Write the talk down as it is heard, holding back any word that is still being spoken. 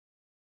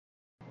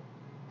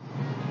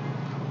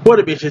What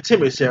a Beach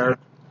Timmy's here.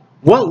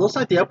 Well, it looks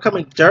like the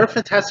upcoming third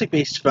Fantastic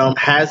Beasts film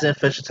has an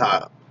official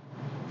title.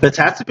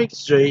 Fantastic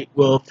Beasts 3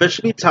 will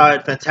officially be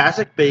titled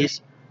Fantastic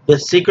Beasts: The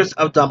Secrets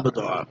of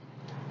Dumbledore.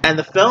 And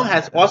the film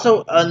has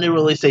also a new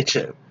release date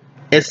too.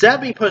 Instead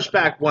of being pushed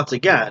back once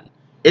again,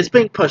 it's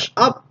being pushed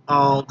up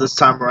this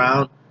time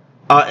around.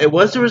 It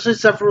was originally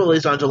set for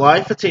release on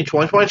July 15,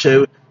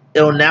 2022.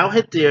 It will now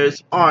hit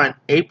theaters on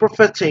April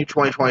 15,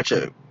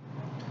 2022.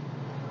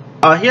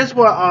 Here's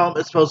what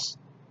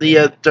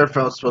the third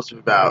film is supposed to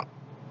be about.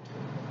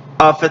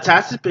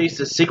 Fantastic Beasts: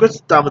 The Secrets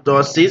of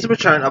Dumbledore sees the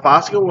return of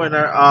Oscar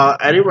winner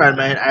Eddie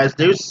Redmayne as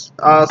Newt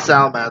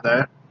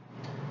Salamander,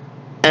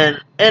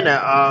 and in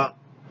it,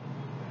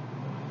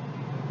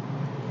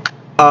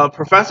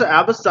 Professor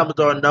Albus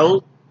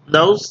Dumbledore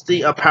knows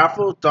the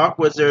powerful dark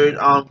wizard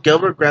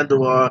Gilbert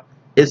Grindelwald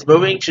is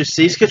moving to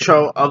seize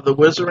control of the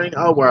wizarding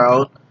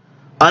world.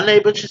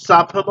 Unable to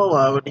stop him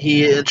alone,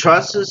 he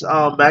entrusts his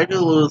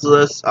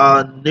magnanimous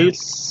Newt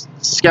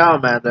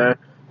Scamander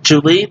to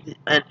lead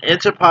an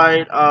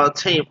intrepid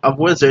team of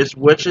wizards,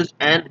 witches,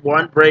 and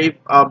one brave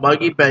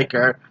Muggy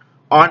Baker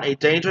on a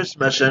dangerous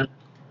mission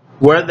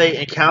where they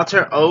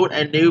encounter old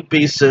and new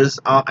beasts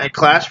and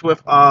clash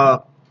with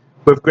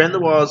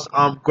Grindelwald's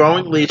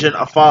growing legion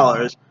of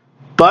followers.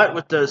 But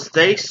with the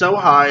stakes so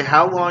high,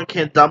 how long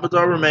can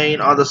Dumbledore remain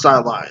on the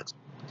sidelines?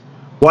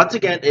 Once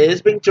again, it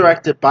is being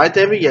directed by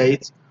David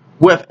Yates,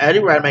 with Eddie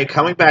Redmayne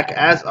coming back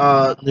as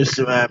Newt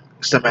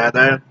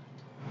Scamander.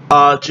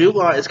 Jude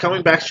Law is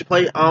coming back to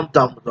play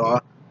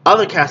Dumbledore.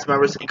 Other cast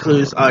members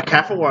include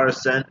Catherine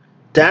Waterston,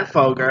 Dan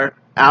Fogler,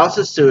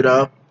 Alison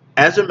Studo,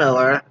 Ezra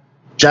Miller,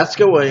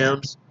 Jessica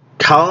Williams,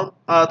 Colin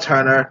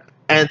Turner,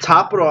 and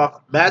top it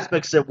off, Mads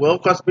Mikkelsen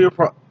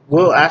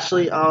will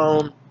actually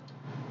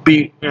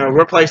be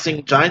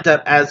replacing Johnny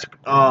Depp as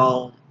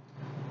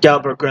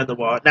Gilbert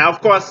Grindelwald. Now,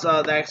 of course,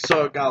 that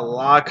sort of got a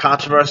lot of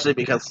controversy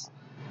because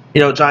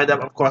Johnny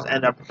Depp, of course,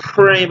 ended up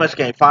pretty much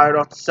getting fired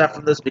off the set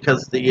from this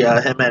because of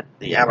him and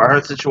the Amber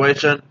Heard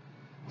situation.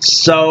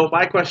 So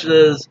my question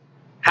is,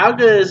 how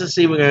good is this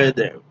even going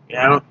to do?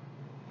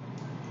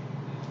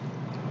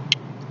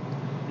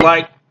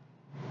 Like,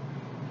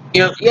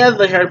 yeah,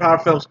 the Harry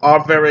Potter films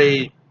are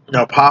very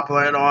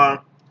popular and all,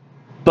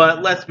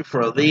 but let's be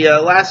real. The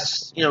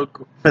last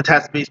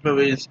Fantastic Beasts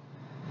movies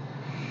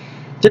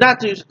did not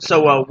do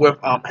so well with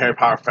Harry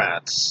Potter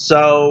fans.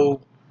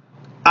 So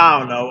I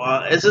don't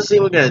know. Is this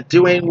even going to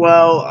do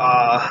well?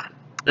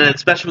 And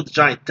especially with the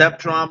Johnny Depp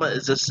drama,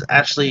 is this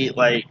actually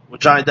like with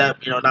Johnny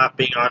Depp, not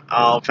being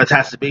on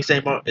Fantastic Beasts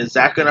anymore? Is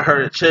that going to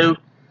hurt it too?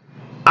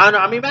 I don't know.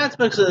 I mean, Mads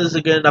Mikkelsen is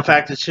a good enough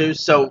actor too,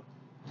 so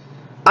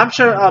I'm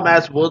sure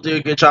Mads will do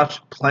a good job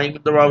playing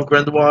the role of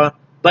Grindelwald.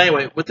 But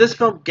anyway, with this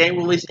film getting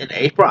released in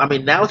April, I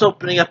mean, now it's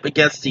opening up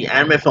against the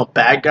anime film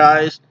Bad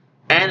Guys,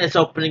 and it's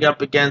opening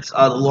up against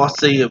The Lost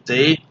City of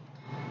D.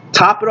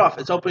 Top it off,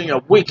 it's opening a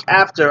week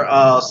after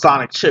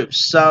Sonic 2,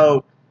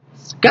 so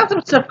it's got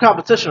some stiff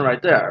competition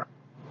right there.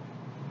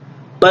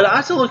 But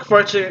I still look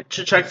forward to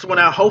check this one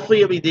out. Hopefully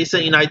it'll be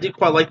decent. I do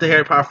quite like the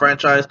Harry Potter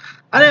franchise.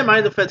 I didn't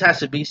mind the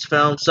Fantastic Beasts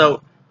film,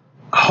 so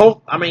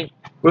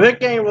with it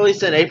getting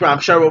released in April, I'm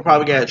sure we'll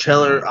probably get a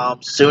trailer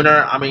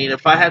sooner. I mean,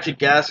 if I had to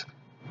guess,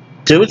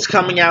 Dude's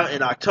coming out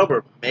in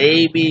October.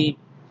 Maybe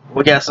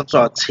we'll get some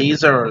sort of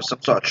teaser or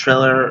some sort of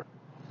trailer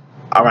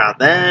around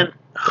then.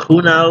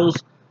 Who knows?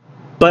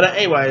 But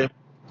anyway,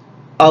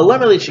 let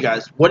me leave you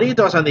guys. What are your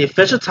thoughts on the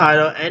official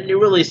title and new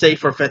release date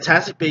for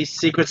Fantastic Beasts: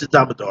 Secrets of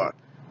Dumbledore?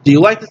 Do you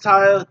like the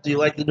title? Do you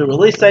like the new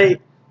release date?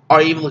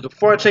 Are you even looking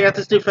forward to checking out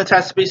this new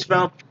Fantastic Beasts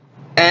film?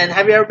 And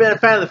have you ever been a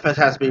fan of the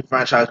Fantastic Beasts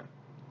franchise?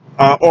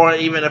 Or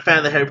even a fan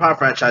of the Harry Potter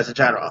franchise in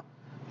general?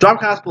 Drop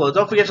comments below.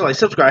 Don't forget to like,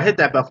 subscribe, hit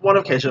that bell for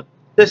notification.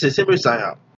 This is Simbu signing out.